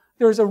know,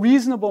 there's a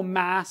reasonable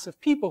mass of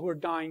people who are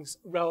dying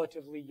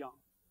relatively young.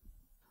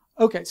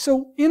 Okay,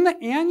 so in the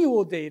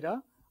annual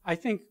data, I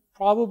think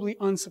probably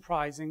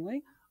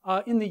unsurprisingly,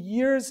 in the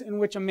years in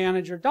which a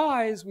manager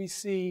dies, we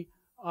see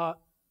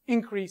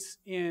increase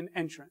in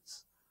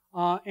entrants.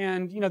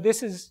 And, you know,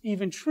 this is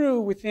even true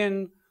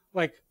within,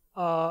 like,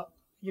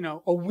 you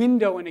know, a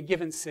window in a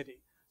given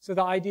city. So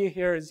the idea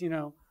here is, you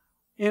know,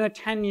 in a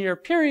 10-year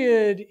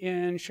period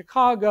in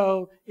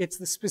Chicago, it's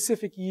the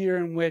specific year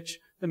in which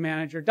the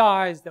manager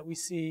dies that we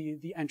see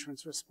the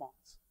entrance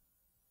response.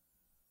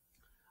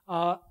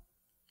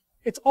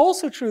 It's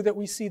also true that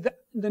we see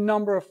the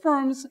number of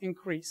firms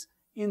increase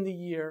in the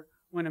year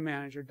when a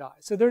manager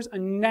dies. So there's a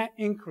net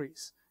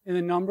increase in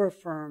the number of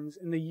firms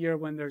in the year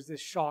when there's this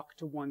shock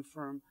to one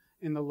firm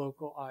in the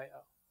local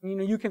I/O. You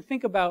know, you can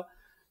think about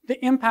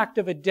the impact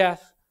of a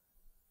death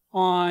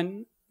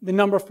on the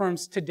number of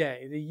firms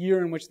today, the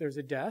year in which there's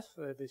a death,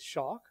 this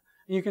shock.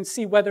 And you can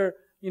see whether,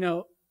 you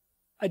know,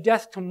 a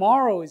death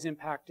tomorrow is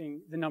impacting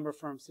the number of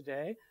firms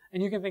today.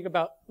 And you can think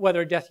about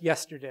whether a death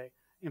yesterday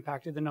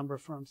impacted the number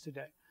of firms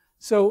today.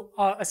 So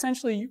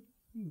essentially,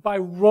 by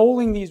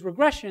rolling these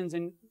regressions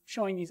and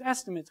showing these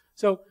estimates,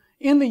 so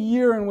in the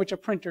year in which a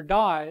printer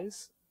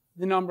dies,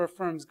 the number of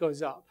firms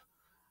goes up.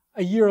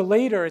 A year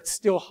later, it's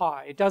still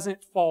high. It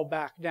doesn't fall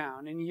back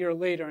down. And a year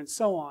later, and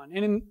so on.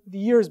 And in the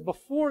years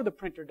before the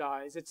printer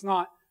dies, it's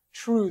not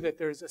true that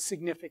there's a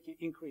significant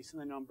increase in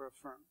the number of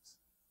firms.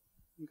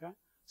 Okay?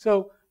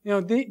 So, you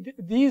know,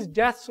 these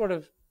deaths sort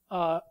of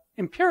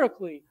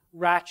empirically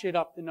ratchet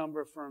up the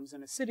number of firms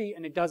in a city,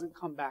 and it doesn't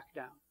come back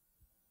down.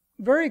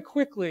 Very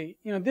quickly,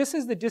 you know, this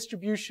is the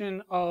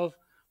distribution of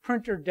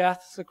printer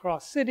deaths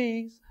across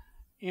cities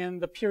in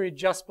the period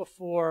just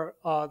before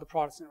the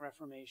Protestant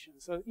Reformation.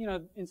 So, you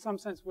know, in some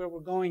sense, where we're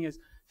going is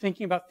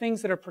thinking about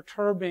things that are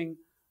perturbing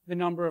the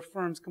number of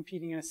firms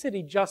competing in a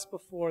city just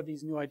before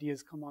these new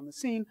ideas come on the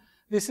scene.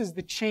 This is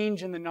the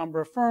change in the number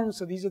of firms.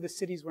 So these are the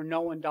cities where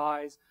no one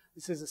dies.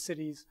 This is the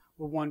cities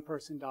where one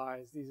person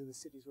dies. These are the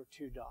cities where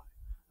two die.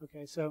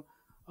 Okay, so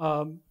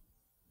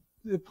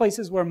the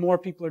places where more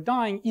people are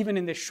dying, even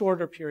in this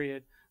shorter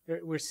period,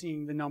 we're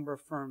seeing the number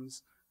of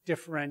firms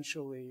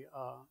differentially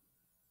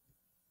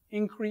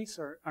increase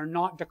or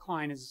not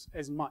decline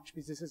as much,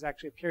 because this is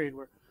actually a period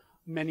where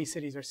many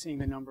cities are seeing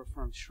the number of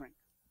firms shrink.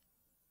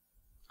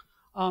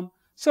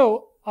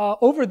 So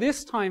over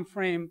this time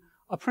frame,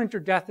 a printer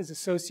death is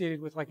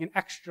associated with like an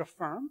extra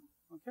firm.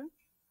 Okay,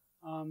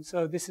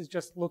 so this is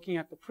just looking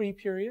at the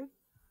pre-period.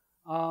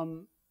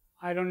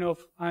 I don't know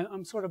if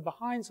I'm sort of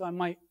behind, so I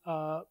might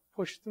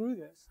push through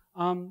this.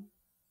 And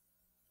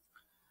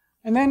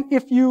then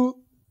if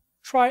you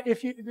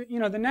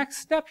know, the next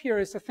step here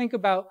is to think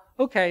about,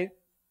 okay,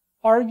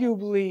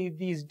 arguably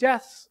these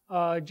deaths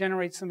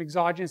generate some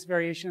exogenous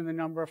variation in the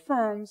number of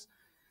firms.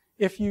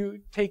 If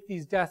you take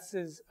these deaths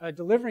as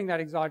delivering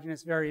that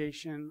exogenous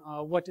variation,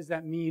 what does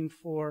that mean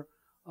for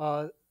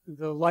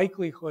the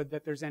likelihood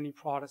that there's any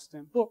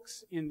Protestant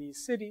books in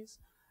these cities?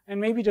 And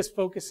maybe just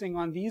focusing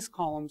on these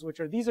columns,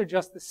 these are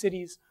just the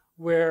cities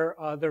where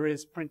there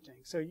is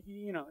printing. So,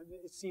 you know,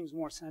 it seems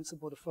more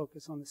sensible to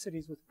focus on the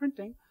cities with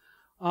printing.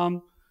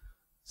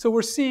 So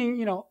we're seeing,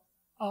 you know,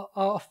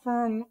 a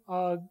firm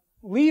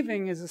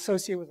leaving is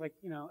associated with, like,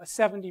 you know, a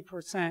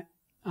 70%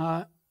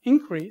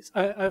 increase.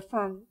 A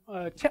firm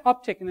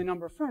uptick in the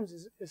number of firms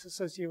is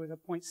associated with a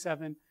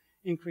 0.7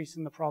 increase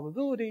in the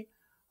probability.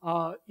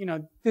 You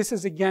know, this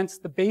is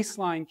against the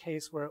baseline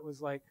case where it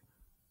was like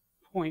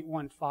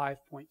 0.15,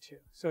 0.2.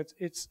 So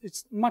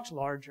it's much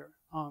larger,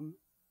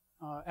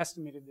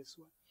 estimated this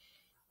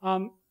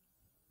way.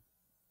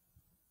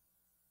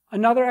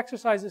 Another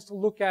exercise is to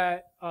look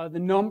at the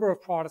number of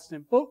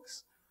Protestant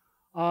books.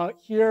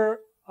 Here,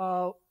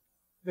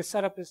 the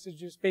setup is to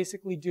just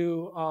basically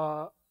do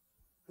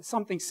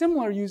something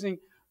similar using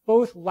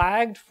both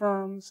lagged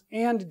firms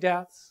and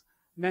deaths,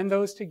 and then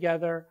those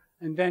together,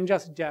 and then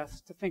just deaths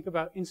to think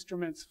about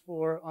instruments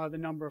for the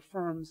number of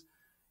firms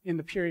in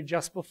the period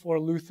just before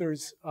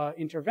Luther's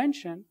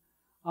intervention,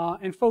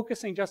 and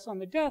focusing just on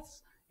the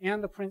deaths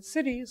and the print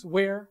cities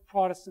where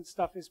Protestant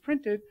stuff is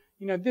printed.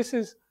 You know, this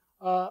is,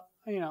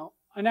 you know,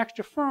 an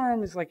extra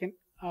firm is like an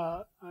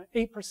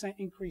 8%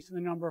 increase in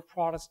the number of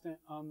Protestant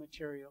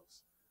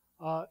materials.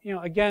 You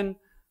know, again,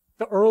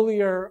 The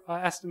earlier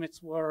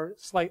estimates were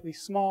slightly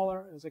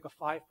smaller. It was like a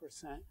 5%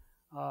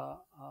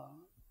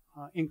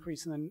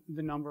 increase in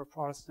the number of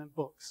Protestant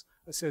books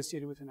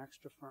associated with an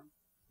extra firm.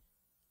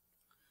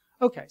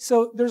 Okay,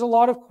 so there's a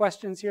lot of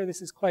questions here.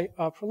 This is quite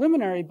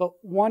preliminary, but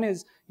one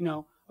is,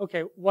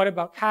 okay, what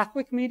about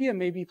Catholic media?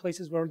 Maybe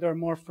places where there are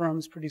more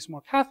firms produce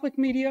more Catholic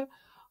media.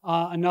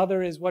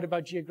 Another is, what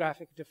about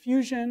geographic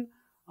diffusion?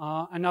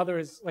 Another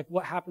is, like,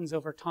 what happens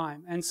over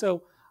time? And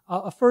so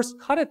a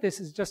first cut at this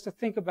is just to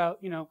think about,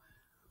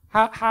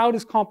 how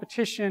does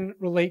competition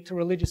relate to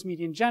religious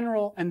media in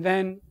general, and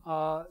then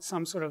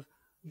some sort of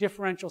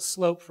differential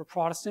slope for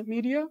Protestant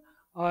media.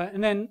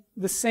 And then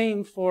the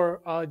same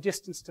for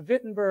distance to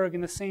Wittenberg,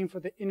 and the same for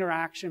the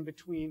interaction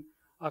between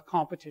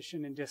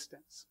competition and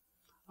distance.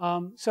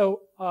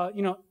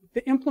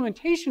 The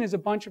implementation is a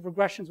bunch of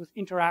regressions with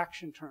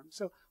interaction terms.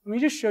 So let me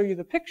just show you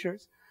the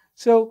pictures.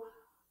 So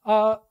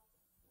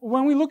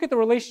when we look at the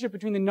relationship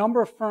between the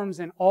number of firms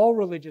and all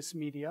religious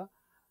media,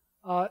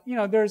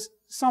 there's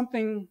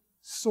something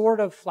sort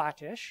of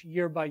flattish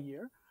year by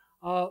year.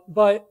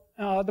 But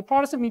the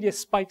Protestant media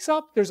spikes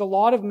up. There's a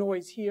lot of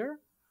noise here.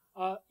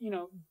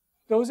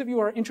 Those of you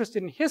who are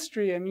interested in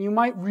history, I mean, you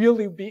might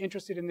really be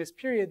interested in this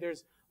period.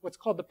 There's what's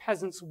called the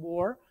Peasants'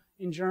 War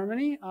in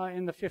Germany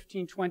in the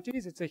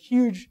 1520s. It's a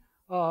huge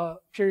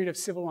period of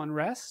civil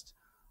unrest.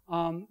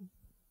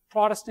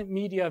 Protestant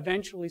media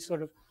eventually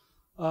sort of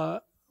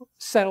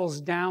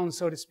settles down,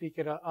 so to speak,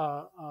 at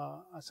a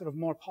sort of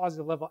more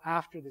positive level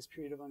after this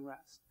period of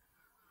unrest.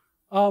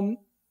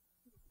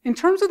 In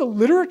terms of the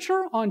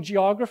literature on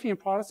geography and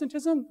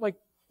Protestantism, like,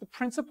 the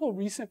principal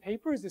recent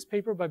paper is this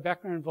paper by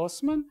Becker and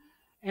Vossman,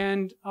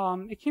 and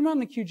it came out in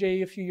the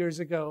QJ a few years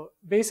ago.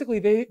 Basically,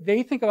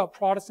 they think about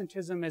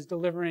Protestantism as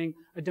delivering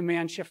a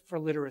demand shift for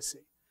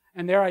literacy.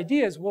 And their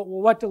idea is, well,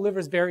 what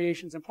delivers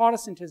variations in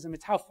Protestantism?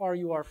 It's how far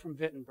you are from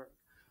Wittenberg,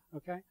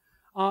 okay?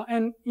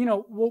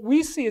 What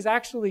we see is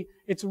actually,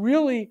 it's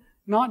really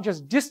not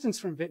just distance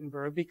from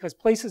Wittenberg, because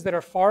places that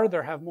are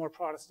farther have more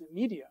Protestant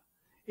media.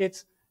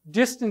 It's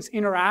distance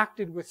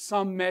interacted with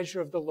some measure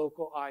of the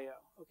local I/O.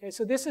 Okay,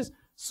 so this is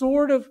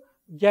sort of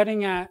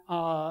getting at,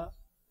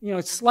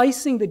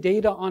 slicing the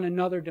data on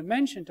another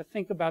dimension to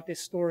think about this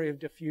story of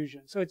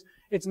diffusion. So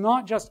it's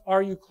not just,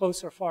 are you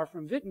close or far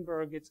from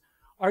Wittenberg? It's,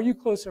 are you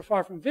close or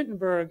far from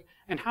Wittenberg,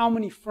 and how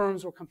many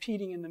firms were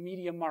competing in the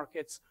media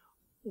markets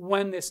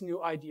when this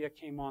new idea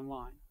came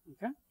online?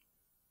 Okay.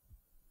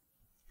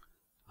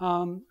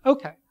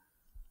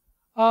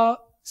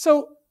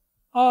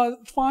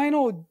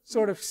 Final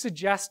sort of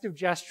suggestive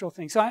gestural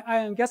thing. So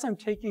I guess I'm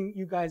taking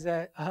you guys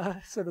at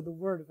sort of the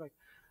word of, like,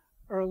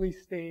 early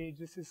stage.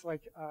 This is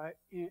like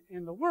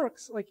in the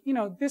works. Like,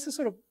 this is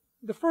sort of,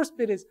 the first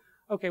bit is,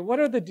 okay, what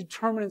are the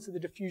determinants of the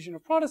diffusion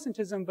of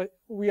Protestantism? But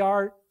we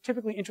are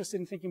typically interested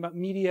in thinking about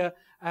media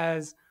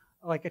as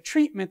like a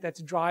treatment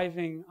that's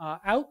driving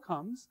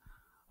outcomes.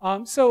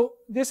 So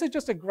this is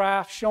just a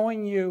graph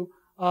showing you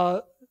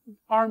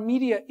our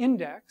media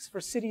index for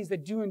cities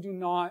that do and do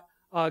not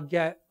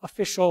get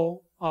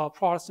official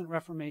Protestant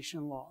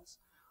Reformation laws.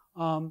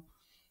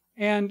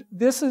 And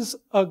this is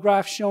a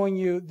graph showing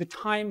you the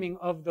timing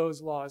of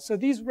those laws. So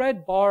these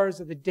red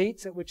bars are the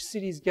dates at which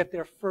cities get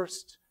their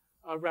first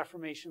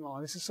Reformation law.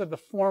 This is sort of the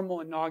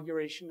formal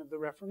inauguration of the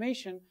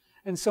Reformation.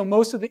 And so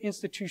most of the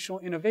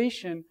institutional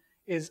innovation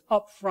is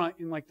up front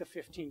in, like, the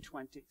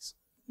 1520s.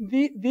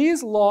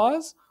 These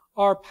laws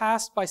are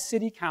passed by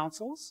city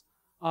councils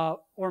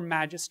or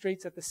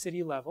magistrates at the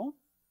city level.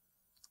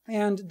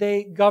 And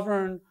they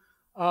govern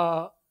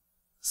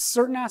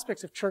certain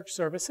aspects of church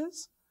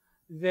services.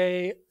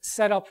 They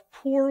set up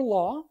poor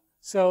law,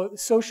 so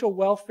social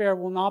welfare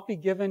will not be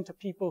given to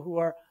people who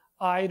are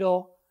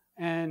idle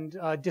and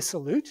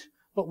dissolute,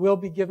 but will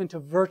be given to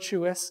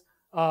virtuous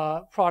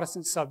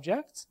Protestant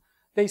subjects.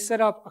 They set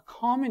up a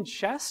common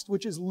chest,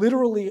 which is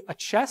literally a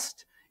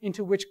chest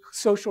into which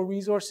social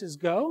resources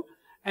go,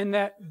 and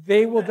that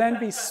they will then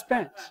be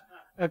spent,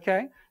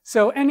 okay?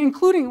 So, and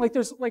including, like,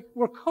 there's, like,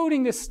 we're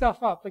coding this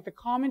stuff up, like the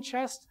common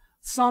chest,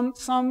 some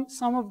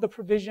of the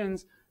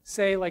provisions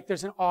say, like,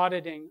 there's an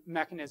auditing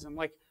mechanism,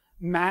 like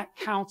Matt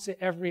counts it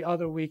every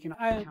other week and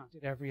I count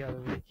it every other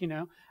week,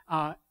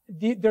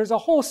 there's a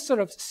whole sort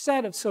of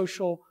set of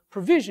social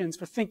provisions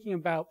for thinking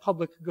about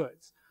public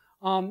goods.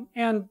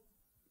 And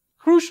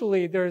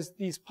crucially, there's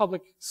these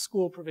public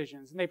school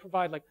provisions, and they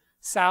provide, like,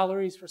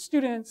 salaries for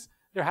students.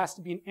 There has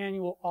to be an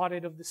annual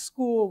audit of the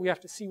school. We have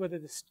to see whether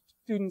the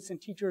students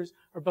and teachers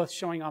are both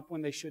showing up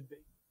when they should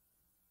be.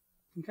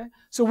 Okay?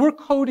 So we're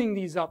coding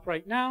these up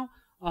right now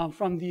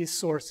from these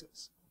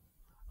sources.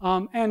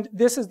 And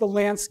this is the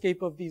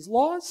landscape of these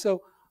laws.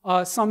 So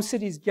some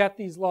cities get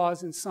these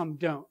laws and some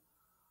don't.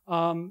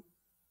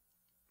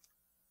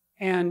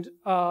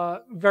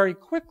 Very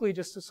quickly,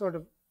 just to sort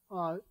of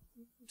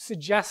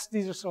suggest,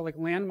 these are sort of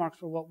like landmarks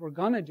for what we're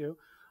going to do.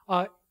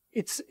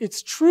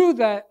 It's true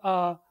that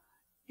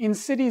in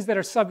cities that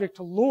are subject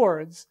to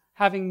lords,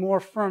 having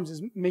more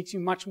firms makes you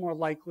much more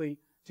likely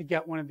to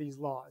get one of these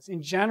laws.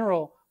 In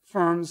general,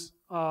 firms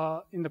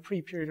in the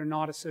pre-period are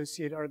not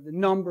associated, or the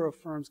number of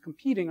firms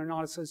competing are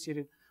not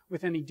associated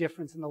with any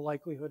difference in the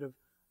likelihood of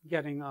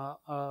getting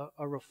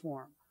a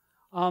reform.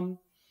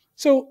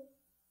 So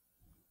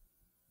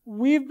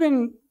we've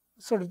been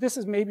sort of, this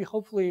is maybe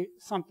hopefully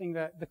something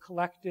that the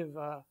collective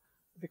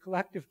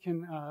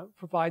can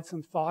provide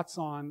some thoughts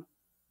on,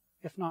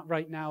 if not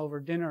right now over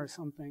dinner or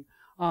something.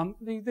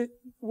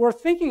 We're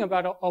thinking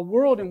about a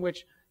world in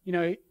which, you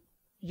know,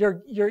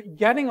 you're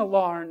getting a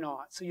law or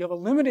not. So you have a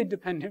limited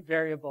dependent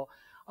variable.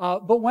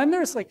 But when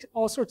there's like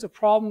all sorts of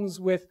problems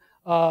with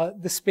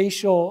the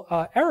spatial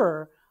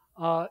error,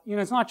 you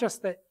know, it's not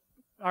just that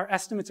our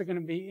estimates are going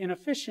to be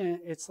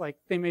inefficient. It's like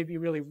they may be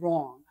really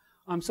wrong.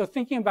 So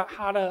thinking about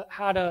how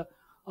to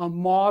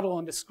model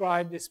and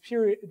describe this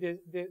period,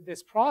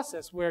 this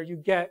process where you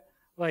get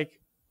like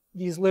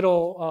these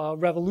little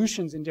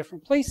revolutions in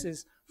different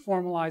places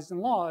formalized in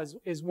law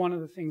is one of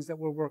the things that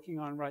we're working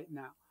on right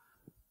now.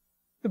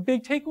 The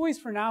big takeaways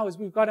for now is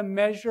we've got a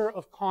measure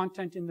of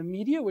content in the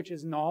media, which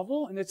is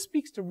novel, and it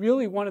speaks to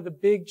really one of the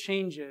big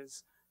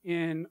changes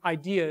in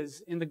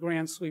ideas in the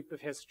grand sweep of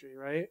history,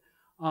 right?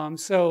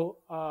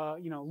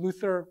 You know,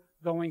 Luther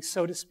going,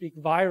 so to speak,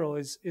 viral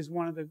is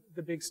one of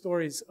the big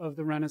stories of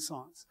the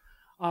Renaissance.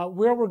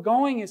 Where we're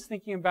going is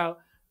thinking about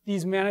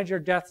these manager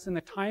deaths in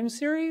the time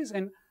series,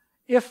 and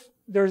if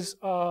there's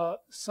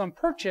some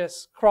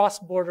purchase,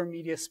 cross-border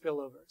media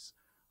spillovers.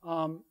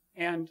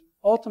 And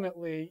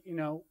ultimately, you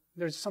know,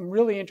 there's some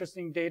really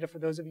interesting data for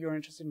those of you who are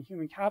interested in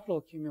human capital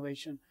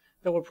accumulation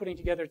that we're putting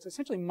together. It's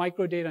essentially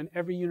microdata on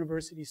every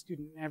university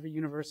student in every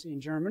university in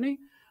Germany.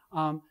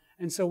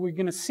 And so we're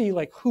going to see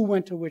like who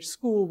went to which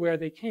school, where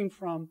they came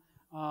from,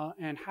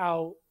 and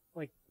how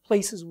like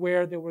places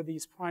where there were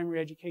these primary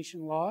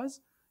education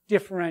laws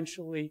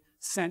differentially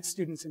sent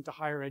students into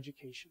higher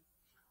education.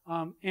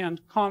 And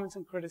comments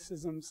and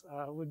criticisms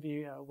would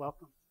be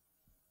welcome.